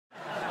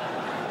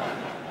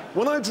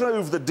When I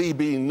drove the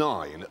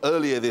DB9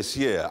 earlier this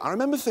year, I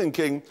remember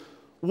thinking,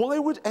 why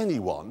would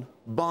anyone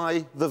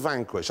buy the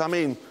Vanquish? I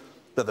mean,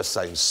 they're the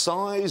same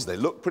size, they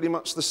look pretty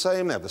much the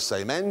same, they have the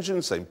same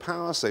engine, same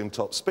power, same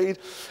top speed,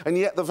 and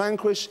yet the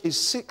Vanquish is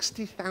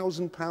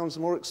 £60,000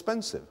 more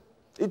expensive.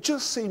 It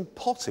just seemed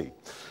potty.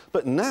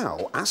 But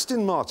now,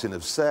 Aston Martin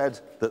have said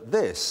that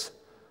this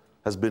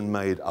has been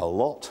made a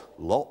lot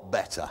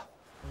better.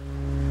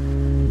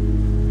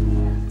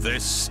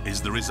 This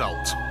is the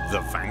result,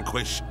 the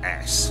Vanquish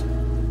S.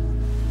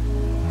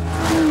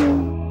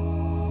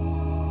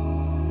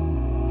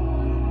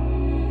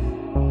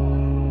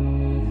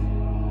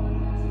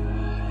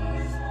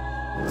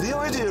 The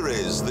idea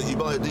is that you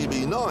buy a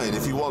DB9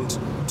 if you want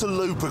to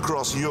lope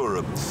across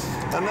Europe,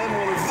 and then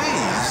one of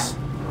these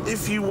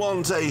if you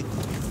want a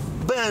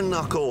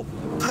bare-knuckle,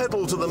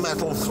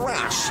 pedal-to-the-metal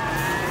thrash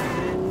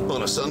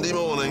on a Sunday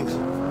morning.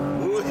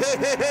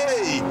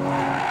 Hey!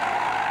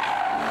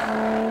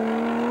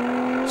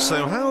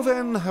 So how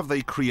then have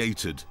they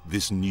created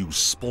this new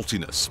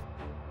sportiness?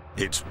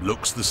 It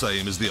looks the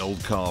same as the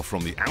old car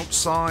from the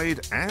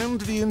outside, and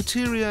the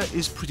interior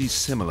is pretty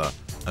similar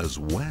as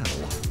well.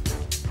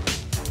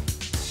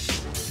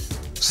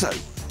 So,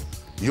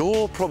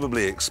 you're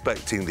probably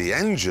expecting the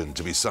engine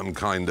to be some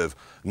kind of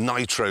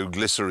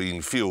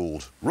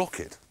nitroglycerine-fueled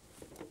rocket.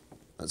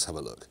 Let's have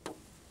a look.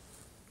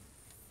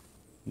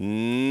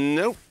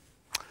 Nope.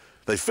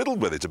 They fiddled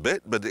with it a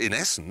bit, but in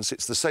essence,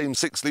 it's the same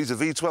 6-litre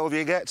V12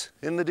 you get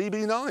in the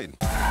DB9.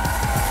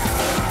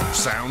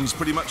 Sounds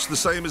pretty much the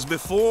same as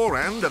before,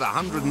 and at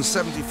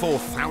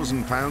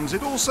 £174,000,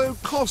 it also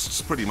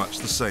costs pretty much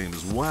the same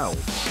as well.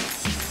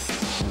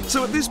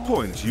 So at this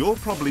point, you're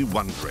probably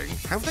wondering,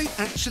 have they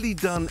actually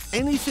done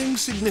anything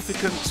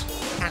significant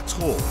at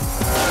all?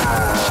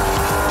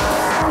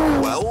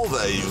 Well,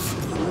 they've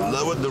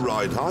lowered the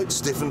ride height,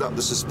 stiffened up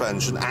the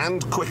suspension,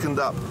 and quickened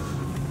up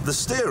the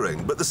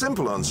steering. But the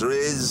simple answer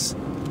is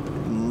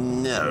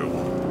no.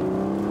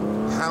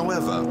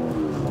 However,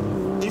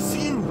 if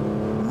you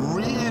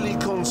really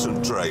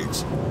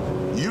concentrate,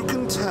 you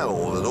can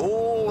tell that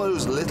all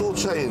those little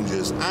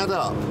changes add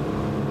up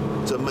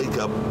to make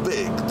a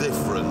big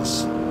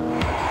difference.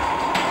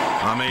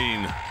 I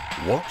mean,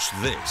 watch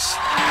this.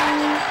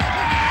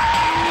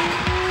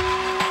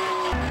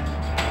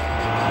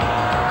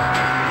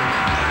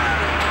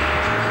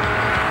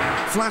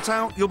 Flat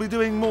out, you'll be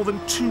doing more than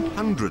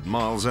 200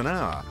 miles an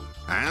hour.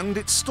 And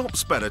it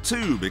stops better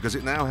too, because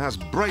it now has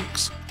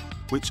brakes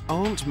which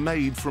aren't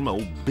made from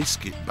old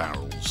biscuit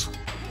barrels.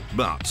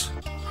 But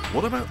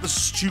what about the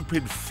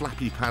stupid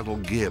flappy paddle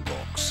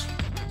gearbox?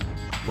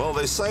 Well,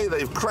 they say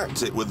they've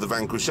cracked it with the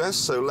Vanquish S,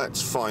 so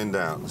let's find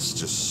out. Let's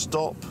just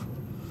stop,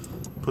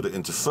 put it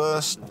into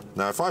first.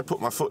 Now, if I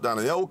put my foot down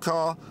in the old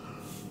car,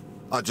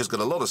 I just get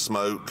a lot of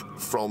smoke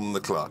from the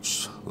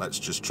clutch. Let's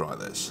just try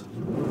this.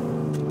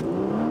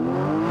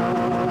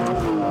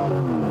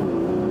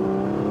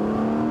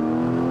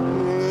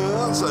 Yeah,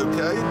 that's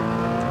okay.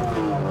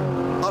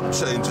 Up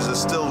changes are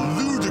still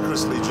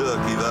ludicrously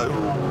jerky, though.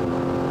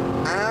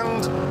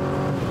 And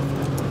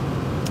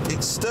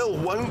it still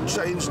won't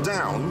change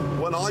down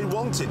when I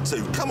want it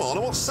to. Come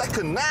on, what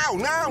second? Now!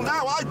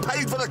 I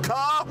paid for the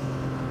car!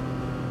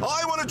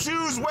 I want to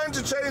choose when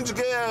to change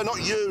gear,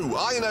 not you.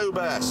 I know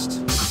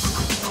best.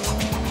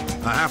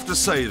 I have to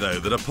say, though,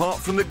 that apart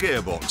from the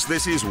gearbox,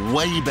 this is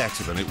way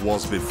better than it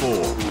was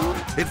before.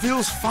 It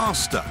feels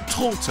faster,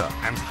 tauter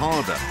and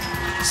harder.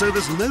 So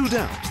there's no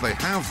doubt they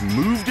have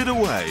moved it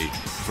away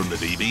from the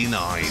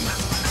DB9.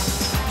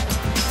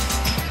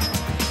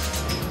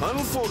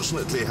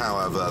 Unfortunately,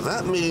 however,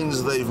 that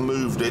means they've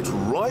moved it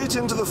right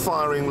into the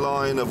firing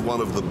line of one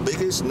of the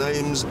biggest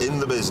names in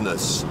the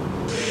business.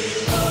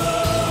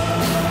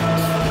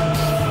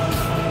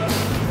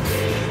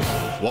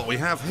 What we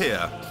have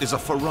here is a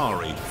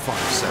Ferrari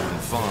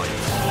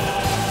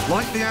 575.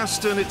 Like the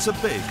Aston, it's a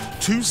big,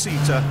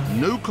 two-seater,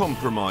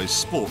 no-compromise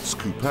sports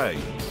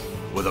coupe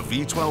with a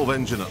V12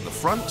 engine at the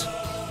front,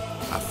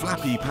 a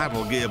flappy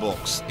paddle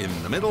gearbox in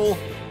the middle,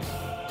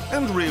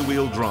 and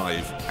rear-wheel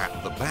drive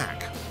at the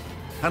back.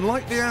 And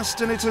like the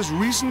Aston, it has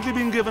recently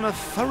been given a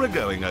thorough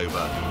going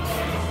over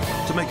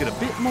to make it a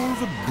bit more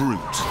of a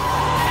brute.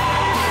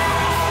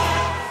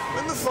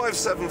 When the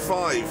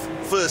 575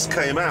 first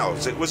came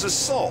out, it was a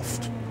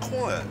soft,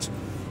 quiet,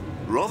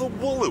 rather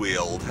wallowy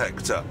old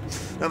Hector.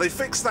 Now, they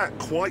fixed that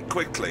quite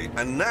quickly,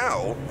 and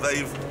now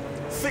they've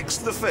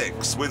fixed the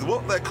fix with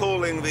what they're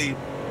calling the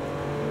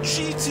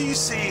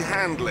GTC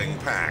Handling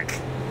Pack.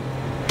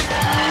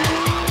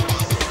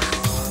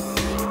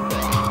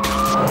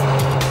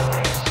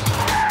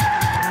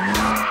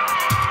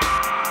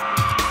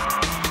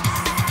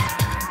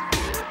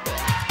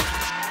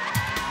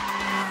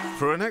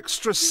 For an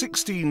extra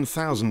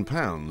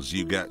 £16,000,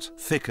 you get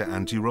thicker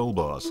anti-roll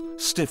bars,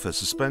 stiffer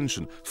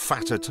suspension,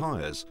 fatter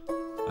tyres,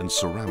 and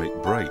ceramic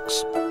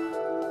brakes.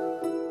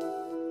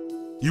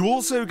 You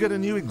also get a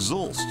new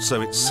exhaust, so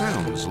it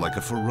sounds like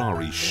a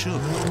Ferrari should.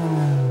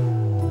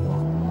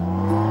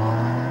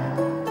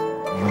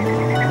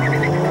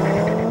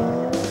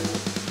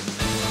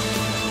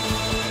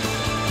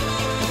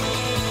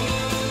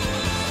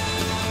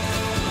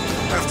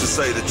 to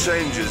say the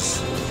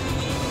changes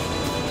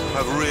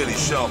have really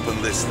sharpened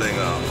this thing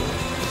up.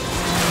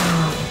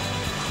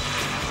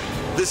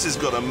 This has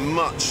got a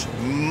much,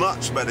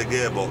 much better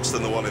gearbox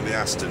than the one in the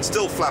Aston.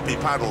 Still flappy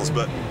paddles,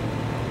 but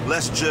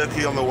less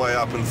jerky on the way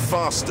up and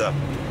faster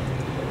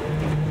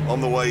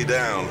on the way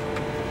down.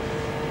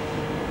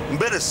 And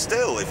better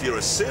still, if you're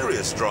a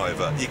serious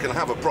driver, you can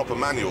have a proper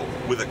manual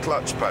with a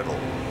clutch pedal.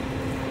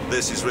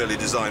 This is really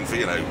designed for,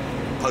 you know,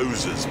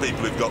 posers, people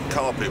who've got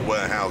carpet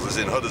warehouses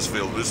in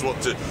Huddersfield who just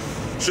want to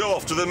show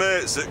off to the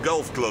mates at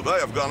golf club. Hey,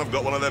 I've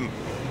got one of them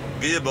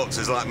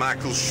gearboxes like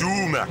Michael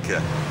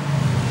Schumacher.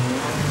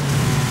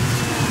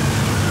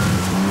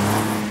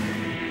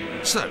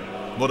 So,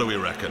 what do we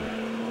reckon?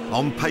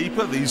 On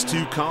paper, these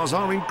two cars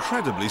are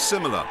incredibly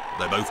similar.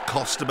 They both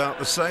cost about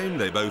the same,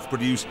 they both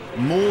produce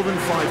more than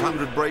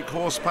 500 brake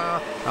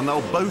horsepower, and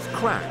they'll both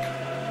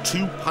crack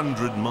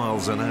 200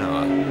 miles an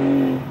hour.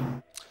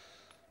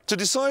 To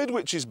decide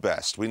which is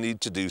best, we need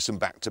to do some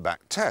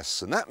back-to-back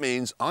tests, and that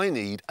means I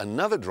need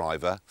another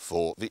driver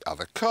for the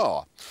other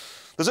car.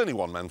 There's only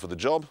one man for the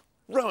job,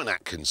 Rowan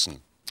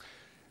Atkinson.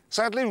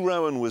 Sadly,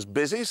 Rowan was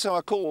busy, so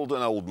I called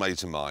an old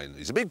mate of mine.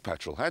 He's a big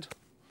petrol head.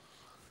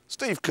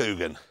 Steve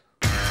Coogan.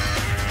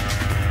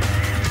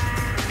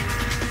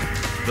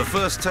 The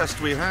first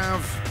test we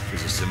have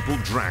is a simple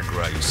drag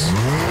race.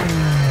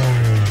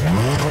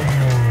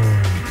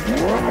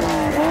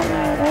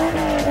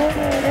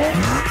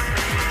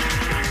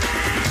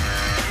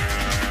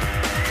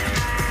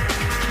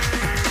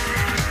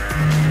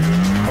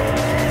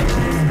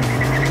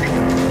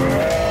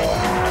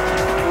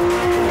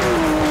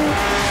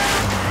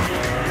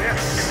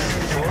 Yes,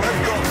 well,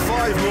 I've got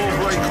 5 more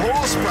brake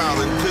horsepower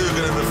than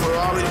Coogan in the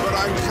Ferrari, but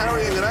I'm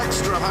carrying an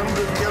extra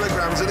 100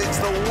 kilograms, and it's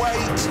the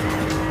weight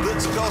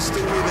that's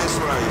costing me this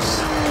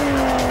race.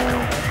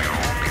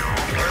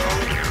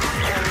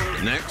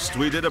 Next,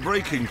 we did a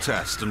braking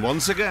test, and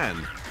once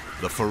again,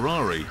 the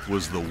Ferrari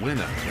was the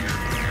winner.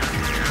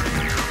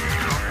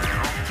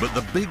 But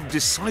the big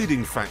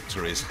deciding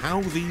factor is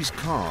how these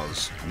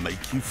cars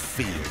make you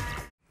feel.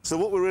 So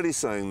what we're really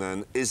saying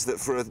then is that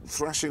for a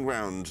thrashing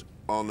round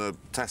on a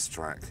test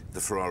track, the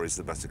Ferrari's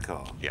the better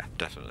car. Yeah,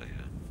 definitely,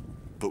 yeah.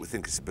 But we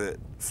think it's a bit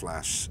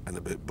flash and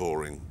a bit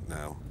boring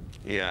now.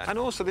 Yeah, and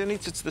also they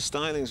need to, the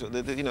stylings,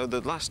 you know, the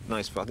last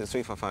nice, I think the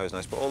 355 was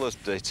nice, but all those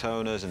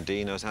Daytonas and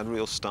Dinos had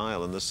real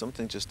style, and there's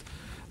something just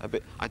a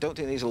bit, I don't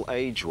think these will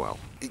age well.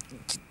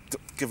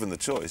 Given the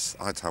choice,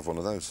 I'd have one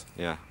of those.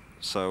 Yeah,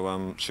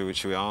 so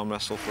should we arm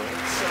wrestle for it?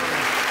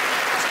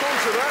 It's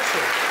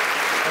controversial.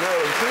 I know,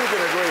 and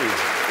Coogan agreed.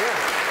 Yeah,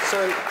 so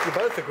you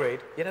both agreed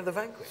you'd have the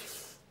Vanquish.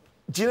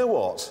 Do you know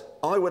what?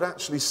 I would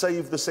actually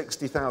save the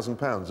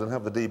 £60,000 and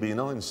have the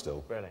DB9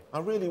 still. Really? I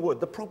really would.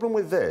 The problem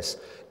with this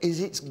is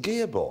its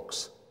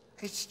gearbox.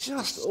 It's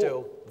just...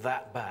 Still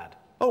that bad.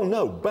 Oh,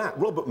 no,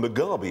 Robert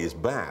Mugabe is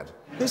bad.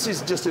 This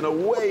is just in a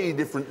way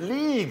different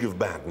league of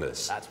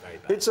badness. That's very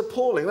bad. It's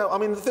appalling. No, I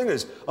mean, the thing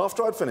is,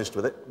 after I'd finished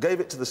with it, gave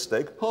it to the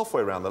Stig,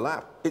 halfway around the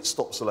lap, it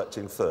stopped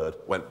selecting third,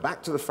 went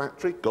back to the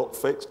factory, got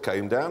fixed,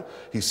 came down,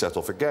 he set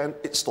off again,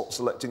 it stopped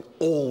selecting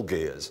all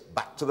gears,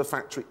 back to the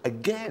factory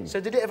again. So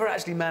did it ever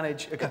actually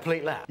manage a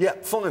complete lap? Yeah,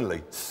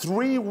 finally,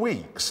 3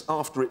 weeks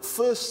after it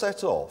first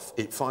set off,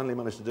 it finally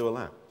managed to do a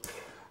lap.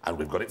 And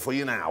we've got it for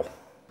you now.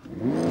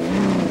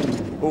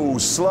 Oh,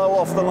 slow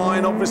off the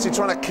line, obviously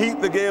trying to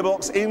keep the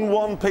gearbox in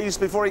one piece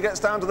before he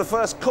gets down to the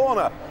first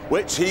corner,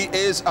 which he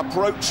is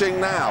approaching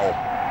now.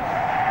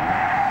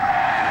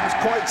 It's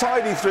quite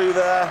tidy through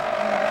there.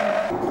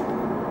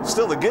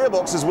 Still, the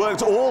gearbox has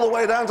worked all the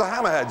way down to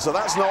Hammerhead, so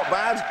that's not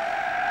bad.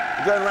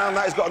 Going around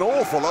that, he's got an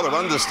awful lot of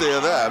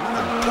understeer there.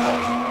 My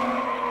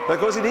God.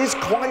 Because it is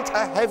quite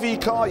a heavy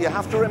car, you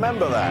have to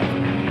remember that.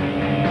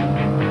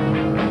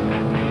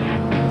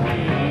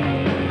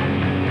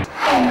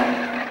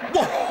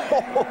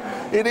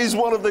 It is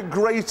one of the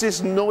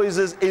greatest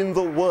noises in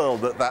the world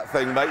that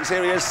thing makes.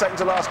 Here he is, second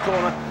to last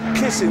corner,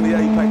 kissing the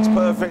apex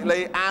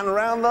perfectly, and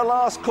round the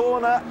last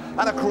corner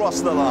and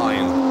across the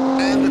line.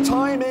 And the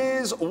time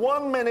is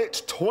 1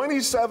 minute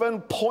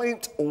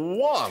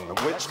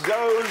 27.1, which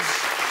goes...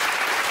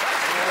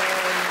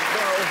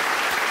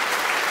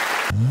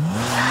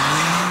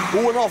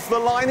 Oh, and off the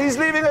line, he's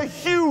leaving a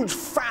huge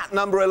fat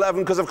number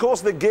 11, because of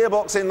course the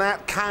gearbox in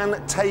that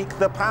can take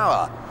the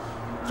power.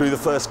 Through the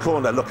first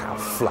corner, look how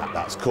flat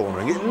that's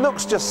cornering. It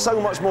looks just so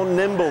much more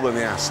nimble than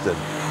the Aston.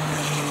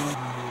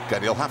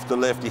 Again, he'll have to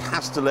lift, he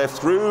has to lift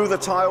through the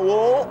tyre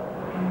wall.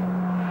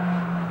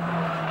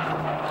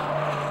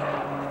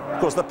 Of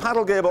course, the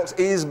paddle gearbox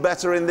is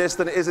better in this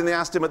than it is in the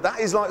Aston, but that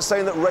is like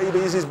saying that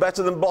rabies is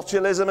better than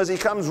botulism as he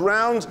comes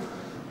round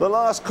the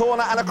last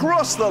corner and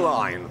across the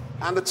line.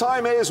 And the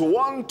time is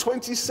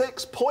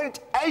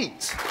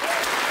 1:26.8.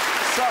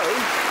 So...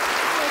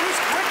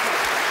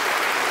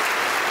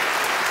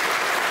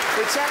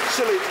 it's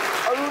actually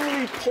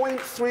only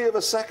 0.3 of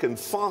a second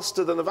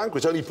faster than the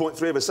Vanquish, only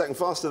 0.3 of a second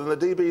faster than the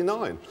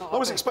DB9. I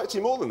was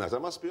expecting more than that, I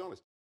must be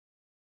honest.